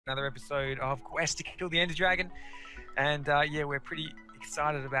another episode of Quest to Kill the Enderdragon. And yeah, we're pretty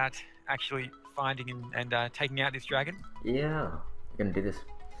excited about actually finding and taking out this dragon. Yeah, we're gonna do this.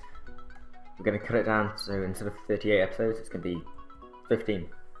 We're gonna cut it down, so instead of 38 episodes, it's gonna be 15.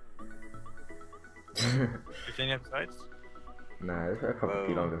 15 episodes? No, it'll probably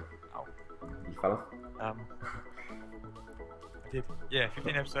be longer. Oh. You fell off? I did. Yeah,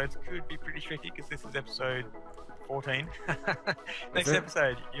 15 episodes could be pretty tricky because this is episode 14. Next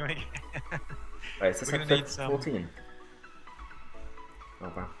episode, you want to get... Wait, is this episode 14?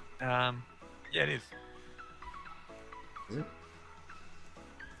 Oh wow. Yeah, it is. Is it?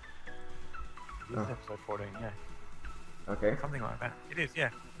 This is episode 14, yeah. Okay. Something like that. It is, yeah.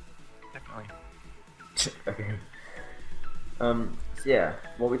 Definitely. Okay. So yeah,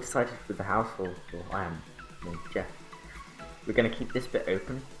 what we decided with the house, or I am, Jeff, we're going to keep this bit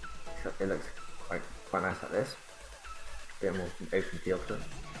open, so it looks quite nice like this. A bit more of an open feel to it.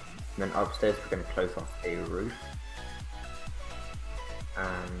 And then upstairs we're going to close off a roof.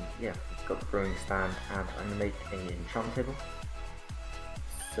 And yeah, we've got the brewing stand, and I'm going to make an enchantment table.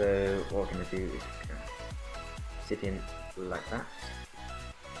 So what we're going to do is we're going to sit in like that.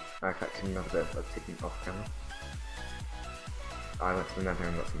 I collected another bit of sitting off camera. I went to the nether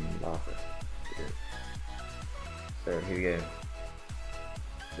and got some lava to do it. So here we go.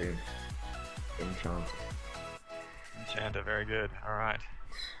 Boom. Enchanter. Enchanter, very good. Alright.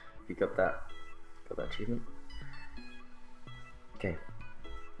 We got that achievement. Okay.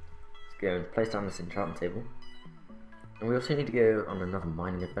 Let's go and place down this enchantment table. And we also need to go on another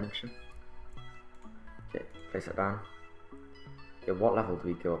mining adventure. Okay, place it down. Okay, what level do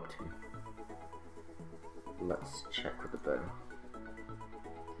we go up to? Let's check with the bow.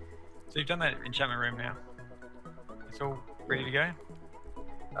 So you've done that enchantment room now? It's all ready to go?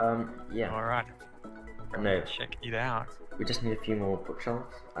 Yeah. Alright. No. Check it out. We just need a few more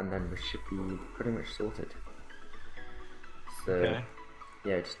bookshelves, and then we should be pretty much sorted. So, okay.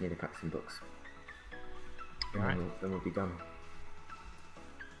 Yeah, I just need to pack some books. And then we'll be done.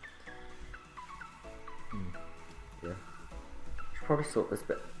 Yeah. Should probably sort this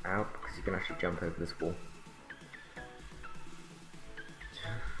bit out, because you can actually jump over this wall.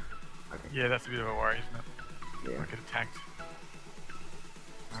 Okay. Yeah, that's a bit of a worry, isn't it? Yeah. Might get attacked.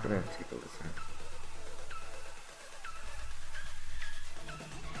 Just gonna take all this out.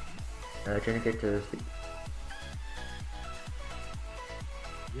 Do you want to go to sleep?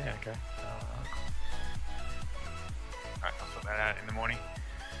 Yeah, okay. Alright, I'll sort that out in the morning.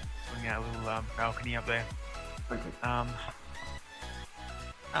 Swing out a little balcony up there. Okay.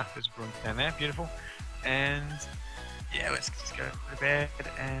 There's a broom stand there, beautiful. And yeah, let's just go to bed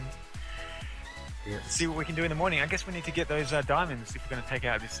and see what we can do in the morning. I guess we need to get those diamonds if we're going to take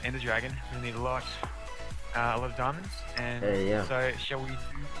out this Enderdragon. We need a lot of diamonds. And yeah. so shall we do...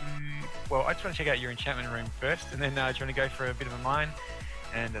 Well, I just want to check out your enchantment room first, and then do you want to go for a bit of a mine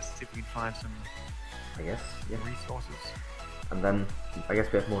and see if we can find some resources. And then I guess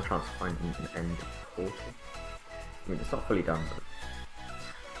we have more chance of finding an end portal. I mean, it's not fully done, but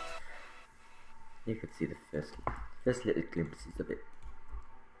you could see the first little glimpses of it.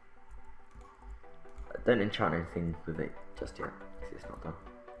 Don't enchant anything with it just yet, because it's not done.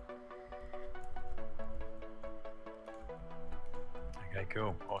 Okay,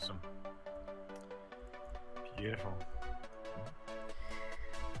 cool, awesome, beautiful.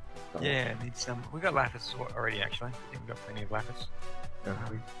 Yeah, need some. We got lapis already, actually. I think we got plenty of lapis.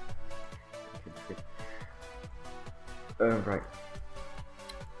 Good. Oh, right.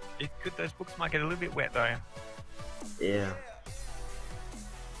 Those books might get a little bit wet though. Yeah.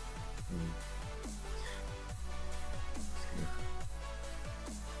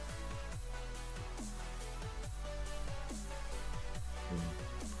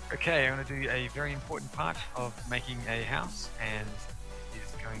 Okay, I'm going to do a very important part of making a house, and it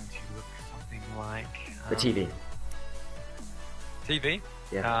is going to look something like... the TV. TV?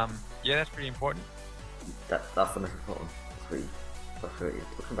 Yeah. Yeah, that's pretty important. That's the most important. That's what you're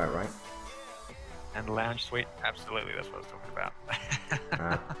talking about, right? And the lounge suite, absolutely, that's what I was talking about.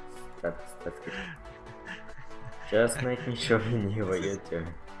 That's good. Just making sure you knew what you're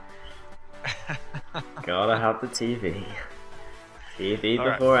doing. Gotta have the TV. TV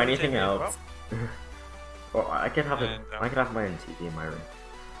before anything else. Well, I could have I could have my own TV in my room.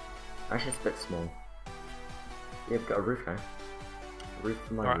 Actually, it's a bit small. Yeah, I've got a roof now. A roof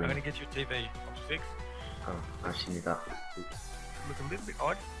for my room. I'm gonna get you a TV, UltraSix. Oh, I actually need that. Oops. Look a little bit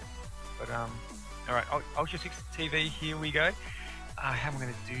odd, but alright, UltraSix TV, here we go. How am I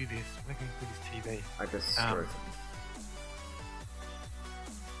gonna do this? Where can we put this TV? I just screwed it.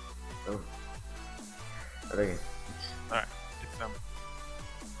 Oh. There you go. Alright,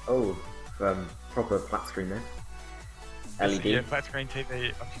 Oh, proper flat screen there. LED. Yeah, flat screen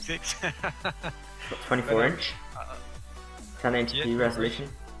TV UltraSix. 24 inch. 1080p yeah, resolution.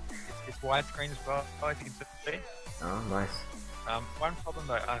 It's widescreen as well, as you can see. Oh, nice. One problem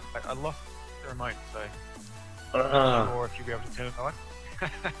though, I lost the remote, so I'm not sure if you'll be able to turn it on.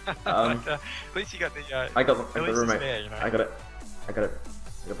 But, at least you got the. I got the remote. There, you know? I got it. I got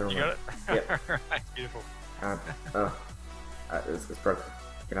the remote. You got it? Yep. Right, beautiful. It's broken.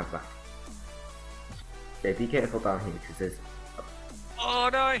 Get out of that. Yeah, be careful down here because there's. Oh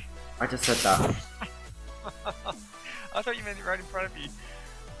no! I just said that. I thought you meant it right in front of you.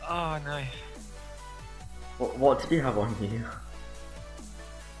 Oh no. What did you have on you?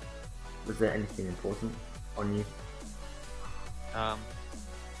 Was there anything important on you? I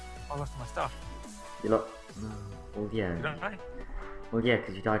lost my stuff. You lot. Well, yeah. You don't know? Well, yeah,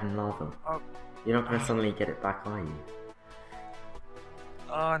 because you died in lava. Oh. You're not gonna suddenly get it back, are you?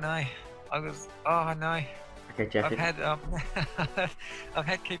 Oh no. Oh no. Okay, Jeff. I've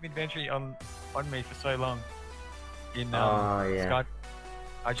had keep inventory on me for so long. In yeah. Skype,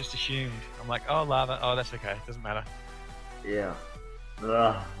 I just assumed. I'm like, oh lava. Oh, that's okay. Doesn't matter. Yeah.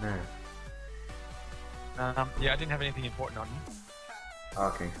 Ugh, man. Yeah, I didn't have anything important on me.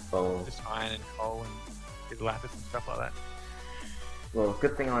 Okay, well. Just iron and coal and a bit of lapis and stuff like that. Well,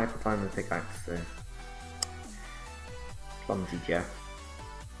 good thing I had to find the pickaxe. So. Clumsy Jeff.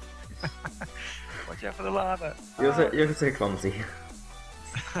 Watch out for the lava. You're so clumsy.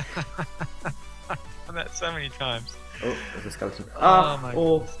 I've done that so many times. Oh, there's a skeleton. Oh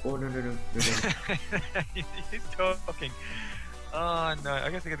No. He's talking. Oh no, I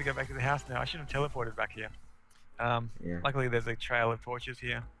guess I got to go back to the house now. I should have teleported back here. Yeah. Luckily there's a trail of torches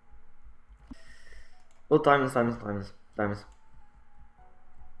here. Oh, diamonds. You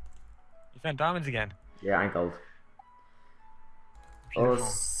found diamonds again? Yeah, and gold. Beautiful. Oh,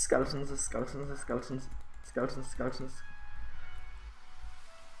 skeletons.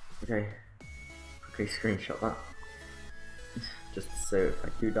 Okay. Quickly screenshot that. Just so if I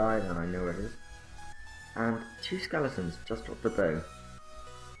do die, then I know where it is. And 2 skeletons just dropped the bow.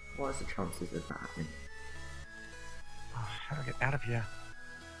 What is the chances of that happening? Oh, how do I get out of here?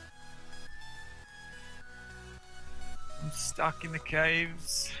 I'm stuck in the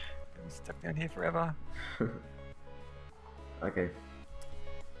caves. I'm stuck down here forever. Okay.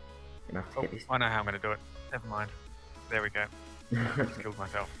 Gonna have to get these. I know how I'm going to do it. Never mind. There we go. I just killed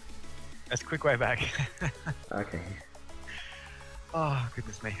myself. That's a quick way back. Okay. Oh,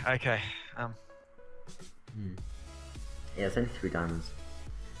 goodness me. Okay. Yeah, it's only 3 diamonds.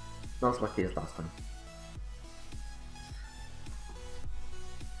 Not as lucky as last time.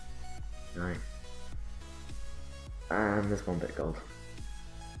 Right. And there's 1 bit of gold.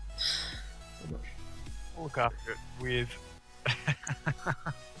 So much. We'll look after it with...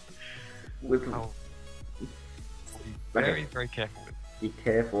 Oh. Be very, very careful with it. Be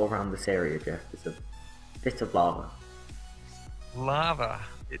careful around this area, Jeff. It's a bit of lava. Lava.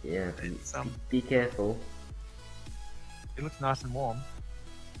 Yeah, It's, be careful. It looks nice and warm.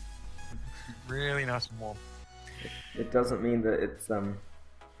 Really nice and warm. It doesn't mean that it's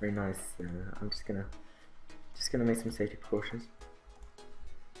very nice. I'm just gonna make some safety precautions.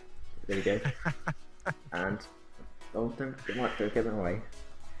 There we go. And don't get in the way.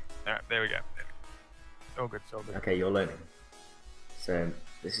 Alright, there we go. It's all good, it's all good. Okay, you're learning. So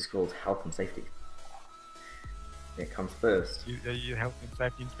this is called health and safety. It comes first. Are you health and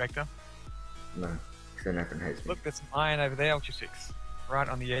safety inspector? No, because then everyone hates me. Look, there's some iron over there, UltraSix. Right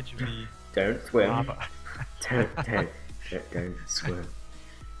on the edge of the Don't swim. lava. Don't swim.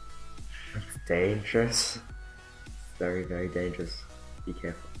 It's dangerous. Very, very dangerous. Be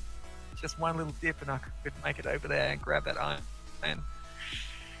careful. Just one little dip and I could make it over there and grab that iron.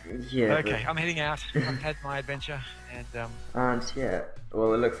 Yeah. Okay, I'm heading out. I've had my adventure and yeah,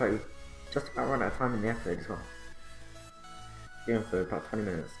 well, it looks like we've just about run out of time in the episode as well. Going for about 20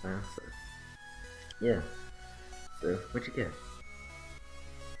 minutes now, so yeah. So what'd you get?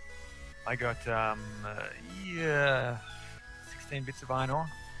 I got 16 bits of iron ore.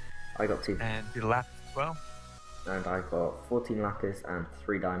 I got 2. And a bit of lapis as well. And I got 14 lapis and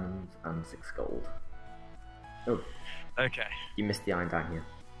 3 diamonds and 6 gold. Oh. Okay. You missed the iron down here.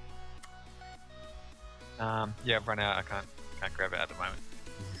 Yeah, I've run out. I can't grab it at the moment.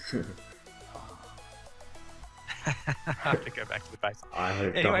 I have to go back to the base.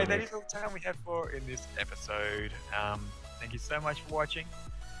 Anyway, that is all the time we have for in this episode. Thank you so much for watching.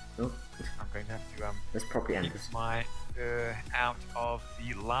 Oh. I'm going to have to let's probably end keep this. my out of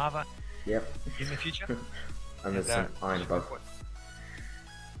the lava. Yep. In the future. And there's some iron above.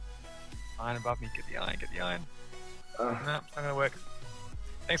 Iron above me. Get the iron. No, it's not going to work.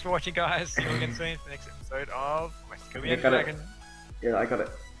 Thanks for watching, guys. See you all again soon for the next episode of Quest to Kill the Yeah, got it. Enderdragon. Yeah, I got it.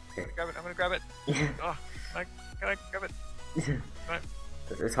 Okay. I'm gonna grab it. Oh, can I grab it? No.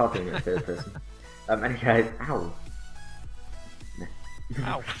 It's hard doing it in third person. Anyway, guys, ow.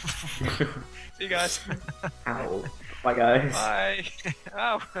 Ow. See you guys. Ow. Bye, guys. Bye.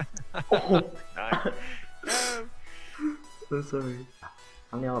 Ow. Oh. No. No. So sorry.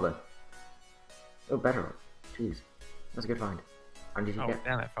 How many are there? Oh, better. Jeez. That's a good find. How many did you Oh, get?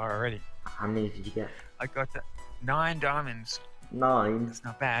 down that far already. How many did you get? I got 9 diamonds. 9. That's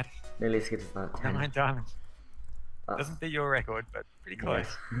not bad. Nearly as good as that. 10. 9 diamonds. That's... Doesn't beat your record, but pretty close.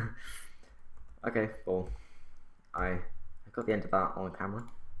 Yeah. Okay, well, I got the end of that on camera.